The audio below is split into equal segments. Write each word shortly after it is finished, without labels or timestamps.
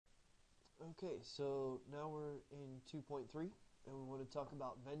Okay, so now we're in 2.3 and we want to talk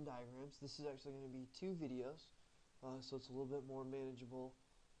about Venn diagrams. This is actually going to be two videos, so it's a little bit more manageable.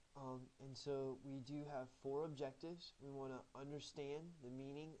 And so we do have four objectives. We want to understand the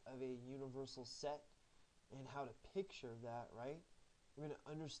meaning of a universal set and how to picture that, right? We're going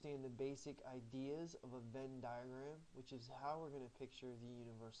to understand the basic ideas of a Venn diagram, which is how we're going to picture the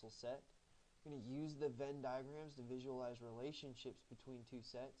universal set. We're going to use the Venn diagrams to visualize relationships between two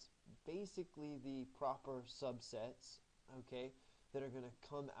sets, basically the proper subsets, okay, that are going to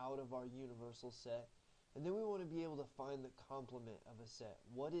come out of our universal set. And then we want to be able to find the complement of a set.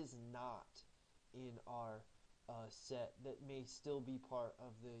 What is not in our set that may still be part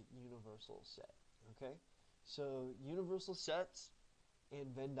of the universal set, okay? So universal sets and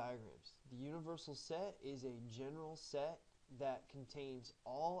Venn diagrams. The universal set is a general set that contains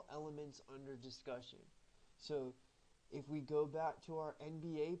all elements under discussion. So if we go back to our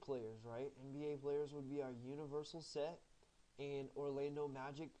NBA players, right? NBA players would be our universal set, and Orlando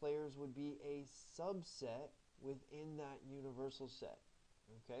Magic players would be a subset within that universal set.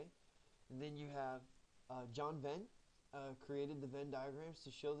 Okay? And then you have John Venn created the Venn diagrams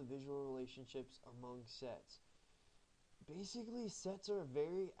to show the visual relationships among sets. Basically, sets are a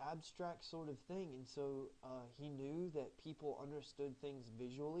very abstract sort of thing, and so he knew that people understood things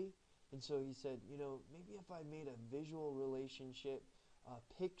visually, and so he said, maybe if I made a visual relationship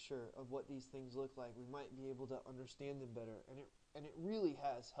picture of what these things look like, we might be able to understand them better, and it really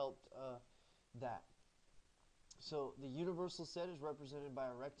has helped that. So the universal set is represented by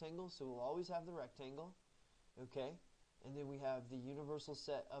a rectangle, so we'll always have the rectangle, okay? And then we have the universal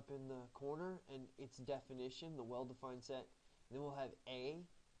set up in the corner and its definition, the well-defined set. And then we'll have A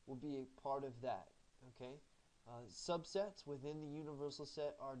will be a part of that, okay? Subsets within the universal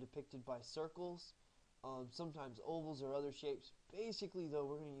set are depicted by circles, sometimes ovals or other shapes. Basically, though,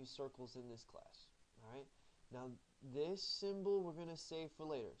 we're going to use circles in this class, all right? Now, this symbol we're going to save for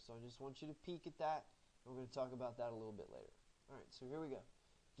later, so I just want you to peek at that, and we're going to talk about that a little bit later. All right, so here we go.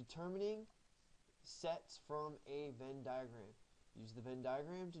 Determining sets from a Venn diagram. Use the Venn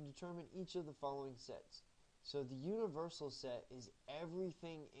diagram to determine each of the following sets. So the universal set is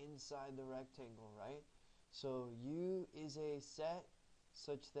everything inside the rectangle, right? So U is a set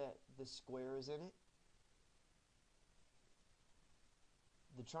such that the square is in it,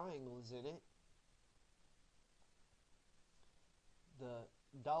 the triangle is in it, the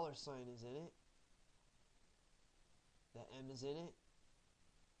dollar sign is in it, the M is in it,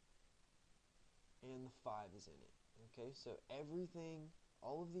 and the 5 is in it. Okay, so everything,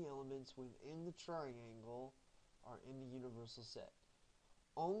 all of the elements within the triangle are in the universal set.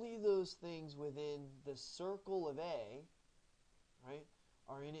 Only those things within the circle of A, right,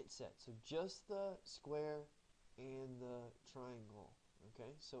 are in its set. So just the square and the triangle.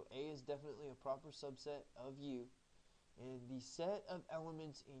 Okay, so A is definitely a proper subset of U. And the set of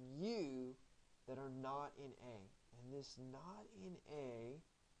elements in U that are not in A. And this not in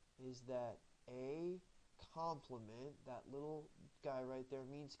A is that A complement, that little guy right there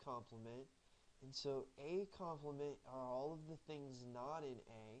means complement. And so A complement are all of the things not in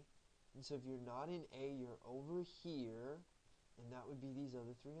A. And so if you're not in A, you're over here. And that would be these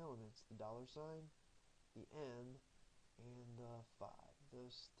other three elements, the dollar sign, the M, and the 5.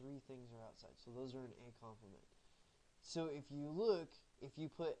 Those three things are outside. So those are an A complement. So if you look, if you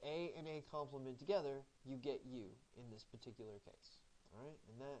put A and A complement together, you get U in this particular case. All right,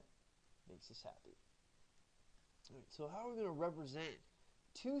 and that makes us happy. All right, so how are we going to represent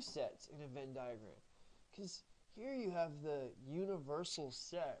two sets in a Venn diagram? Because here you have the universal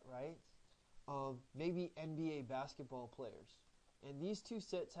set, right? Maybe NBA basketball players. And these two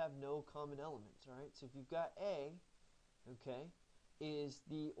sets have no common elements, right? So if you've got A, okay, is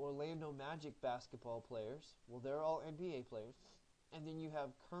the Orlando Magic basketball players. Well, they're all NBA players. And then you have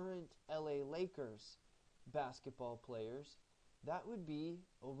current LA Lakers basketball players. That would be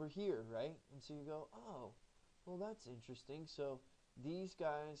over here, right? And so you go, oh, well, that's interesting. So these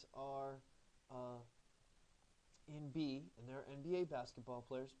guys are in B, and they're NBA basketball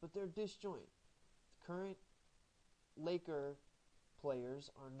players, but they're disjoint. Current Laker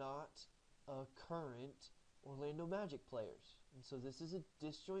players are not current Orlando Magic players. And so this is a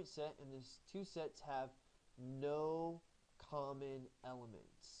disjoint set, and these two sets have no common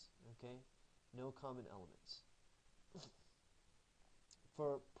elements. Okay? No common elements.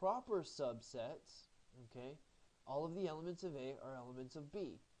 For proper subsets, okay, all of the elements of A are elements of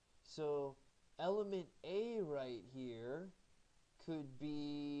B. So element A right here could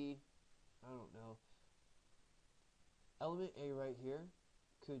be, I don't know, element A right here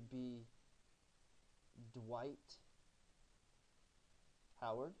could be Dwight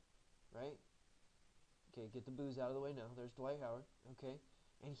Howard. right? Okay, get the booze out of the way now. There's Dwight Howard, okay?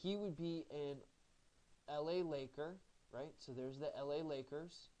 And he would be an LA Laker, right? So there's the LA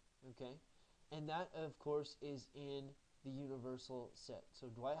Lakers, okay? And that, of course, is in the universal set. So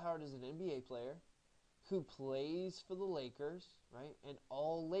Dwight Howard is an NBA player who plays for the Lakers, right? And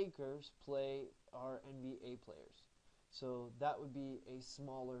all Lakers are NBA players. So that would be a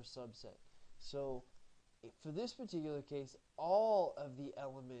smaller subset. So for this particular case, all of the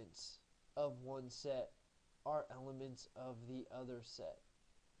elements of one set are elements of the other set.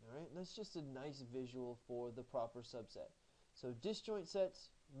 All right, and that's just a nice visual for the proper subset. So disjoint sets,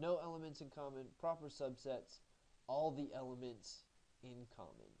 no elements in common. Proper subsets, all the elements in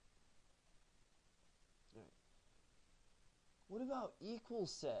common. All right. What about equal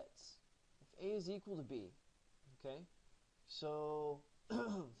sets? If A is equal to B, okay? So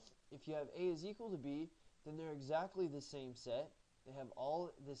if you have A is equal to B, then they're exactly the same set. They have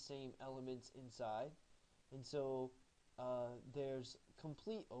all the same elements inside. And so there's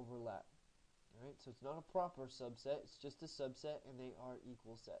complete overlap. All right, so it's not a proper subset, it's just a subset, and they are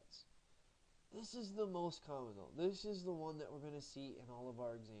equal sets. This is the most common though. This is the one that we're going to see in all of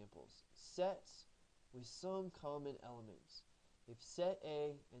our examples. Sets with some common elements. If set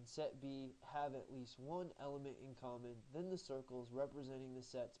A and set B have at least one element in common, then the circles representing the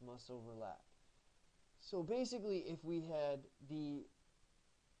sets must overlap. So basically, if we had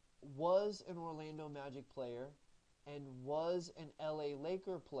was an Orlando Magic player and was an LA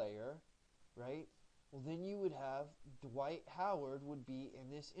Laker player, right? Well, then you would have Dwight Howard would be in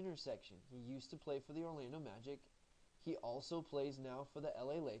this intersection. He used to play for the Orlando Magic. He also plays now for the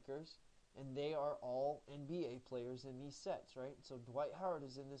LA Lakers, and they are all NBA players in these sets, right? So Dwight Howard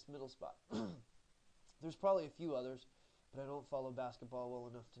is in this middle spot. There's probably a few others, but I don't follow basketball well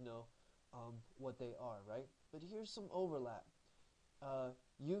enough to know what they are, right? But here's some overlap.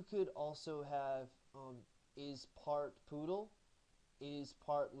 You could also have is part poodle, is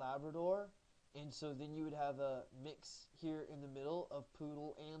part Labrador, and so then you would have a mix here in the middle of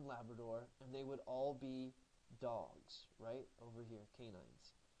poodle and Labrador, and they would all be dogs, right, over here,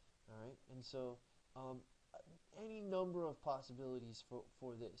 canines. All right, and so any number of possibilities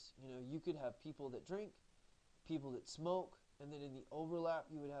for this. You know, you could have people that drink, people that smoke, and then in the overlap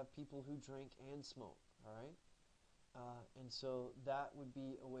you would have people who drink and smoke, all right? And so that would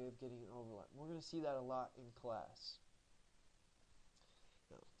be a way of getting an overlap. We're going to see that a lot in class.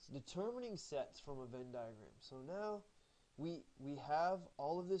 Now, it's determining sets from a Venn diagram. So now we have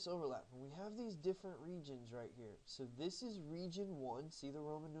all of this overlap, and we have these different regions right here. So this is region 1. See the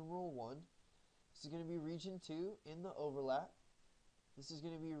Roman numeral 1. This is going to be region 2 in the overlap. This is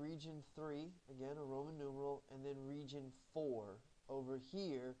going to be region 3, again a Roman numeral, and then region 4 over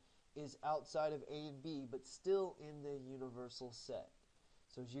here is outside of A and B, but still in the universal set.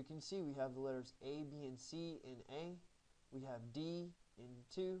 So as you can see, we have the letters A, B, and C in A. We have D in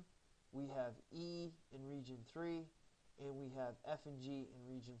 2. We have E in region 3. And we have F and G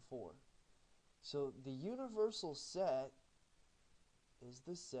in region 4. So the universal set is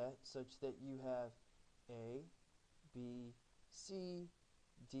the set such that you have A, B, C,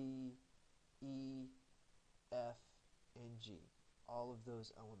 D, E, F, and G. All of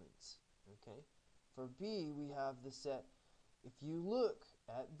those elements. Okay. For B, we have the set. If you look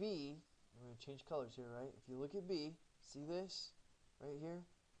at B, I'm going to change colors here, right? If you look at B, see this right here?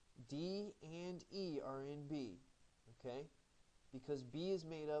 D and E are in B. Okay? Because B is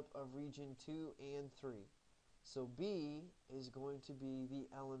made up of region 2 and 3. So B is going to be the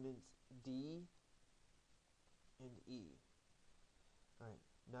elements D and E. Alright,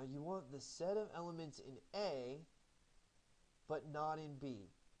 now you want the set of elements in A, but not in B.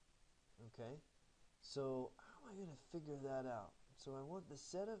 Okay? So how am I going to figure that out? So I want the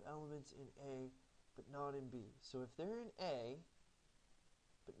set of elements in A, but not in B. So if they're in A,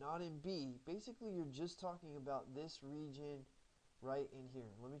 but not in B, basically you're just talking about this region right in here.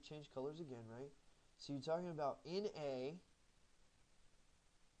 Let me change colors again, right? So you're talking about in A,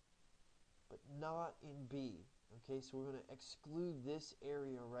 but not in B. Okay, so we're going to exclude this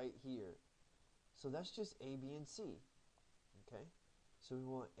area right here. So that's just A, B, and C. Okay, so we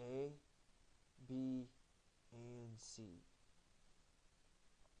want A, B, and C.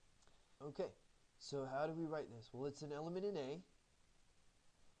 Okay, so how do we write this? Well, it's an element in A,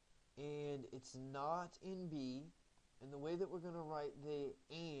 and it's not in B. And the way that we're going to write the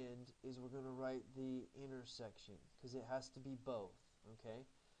 "and" is we're going to write the intersection, because it has to be both, okay?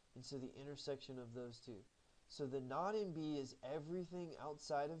 And so the intersection of those two. So the not in B is everything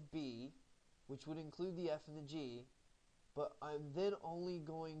outside of B, which would include the F and the G, but I'm then only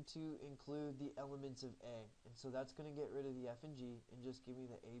going to include the elements of A. And so that's going to get rid of the F and G and just give me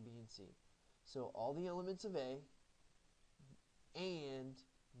the A, B, and C. So all the elements of A and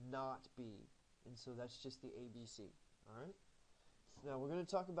not B. And so that's just the A, B, C. Alright? Now we're going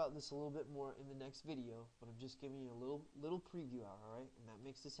to talk about this a little bit more in the next video, but I'm just giving you a little preview out, alright? And that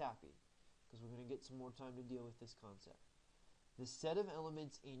makes us happy, because we're going to get some more time to deal with this concept. The set of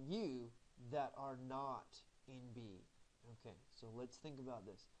elements in U that are not in B. Okay, so let's think about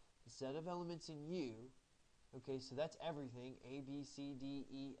this. The set of elements in U, okay, so that's everything, A, B, C, D,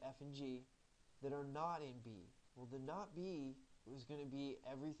 E, F, and G, that are not in B. Well, the not B is going to be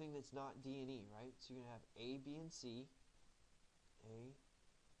everything that's not D and E, right? So you're going to have A, B, and C, A,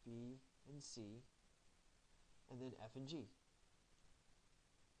 B, and C, and then F and G.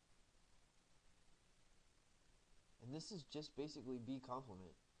 And this is just basically B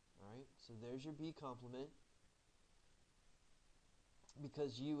complement, alright? So there's your B complement,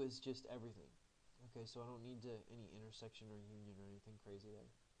 because U is just everything. Okay, so I don't need any intersection or union or anything crazy there.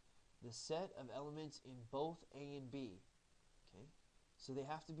 The set of elements in both A and B. Okay, so they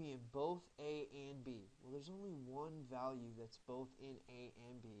have to be in both A and B. Well, there's only one value that's both in A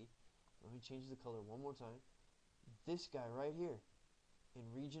and B. Let me change the color one more time. This guy right here, in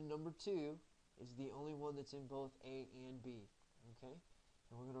region number 2, is the only one that's in both A and B. Okay,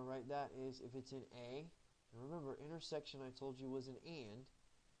 and we're going to write that is if it's in A. And remember, intersection I told you was an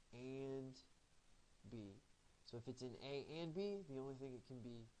and B. So if it's in A and B, the only thing it can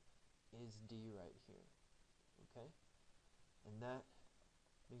be is D right here. Okay? And that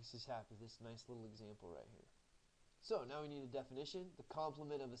makes us happy, this nice little example right here. So now we need a definition, the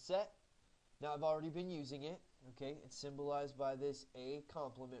complement of a set. Now I've already been using it. Okay? It's symbolized by this A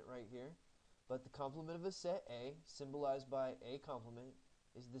complement right here. But the complement of a set A, symbolized by A complement,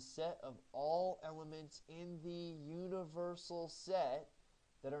 is the set of all elements in the universal set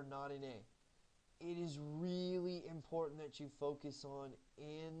that are not in A. It is really important that you focus on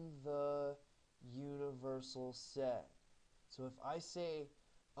in the universal set. So if I say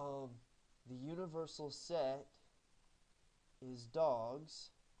the universal set is dogs,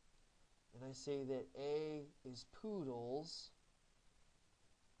 and I say that A is poodles,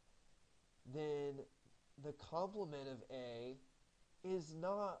 then the complement of A is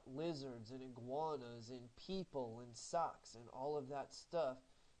not lizards and iguanas and people and socks and all of that stuff.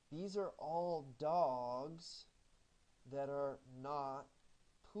 These are all dogs that are not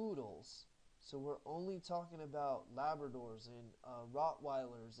poodles. So we're only talking about Labradors and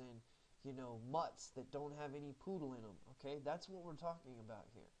Rottweilers and, you know, mutts that don't have any poodle in them. Okay, that's what we're talking about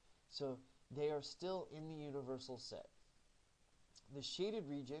here. So they are still in the universal set. The shaded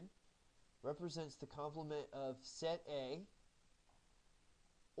region represents the complement of set A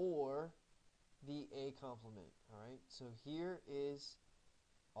or the A complement. Alright, so here is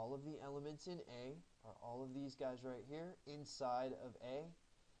all of the elements in A, are all of these guys right here inside of A,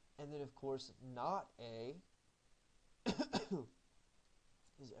 and then of course not A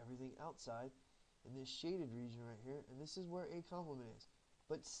is everything outside in this shaded region right here, and this is where A complement is,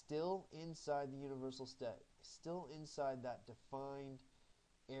 but still inside the universal set, still inside that defined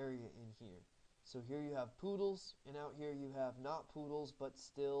area in here. So here you have poodles, and out here you have not poodles, but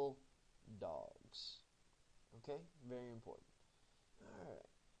still dogs. Okay? Very important. Alright.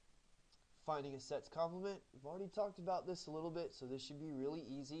 Finding a set's complement. We've already talked about this a little bit, so this should be really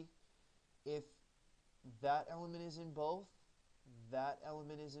easy. If that element is in both, that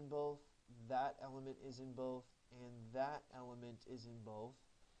element is in both, that element is in both, and that element is in both,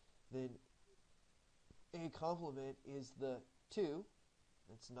 then A complement is the 2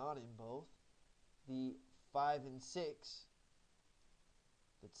 that's not in both, the 5 and 6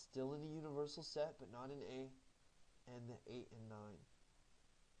 that's still in the universal set but not in A, and the 8 and 9.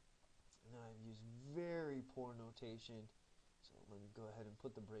 And then I've used very poor notation, so let me go ahead and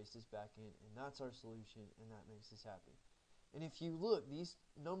put the braces back in, and that's our solution, and that makes us happy. And if you look, these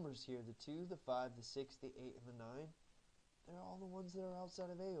numbers here, the 2, the 5, the 6, the 8, and the 9, they're all the ones that are outside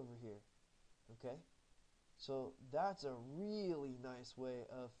of A over here. Okay? So that's a really nice way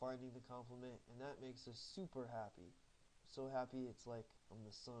of finding the complement, and that makes us super happy. So happy it's like I'm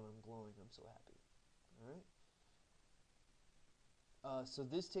the sun, I'm glowing, I'm so happy. Alright? So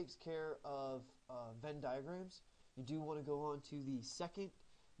this takes care of Venn diagrams. You do want to go on to the second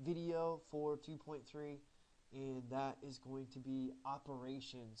video for 2.3, and that is going to be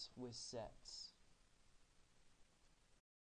operations with sets.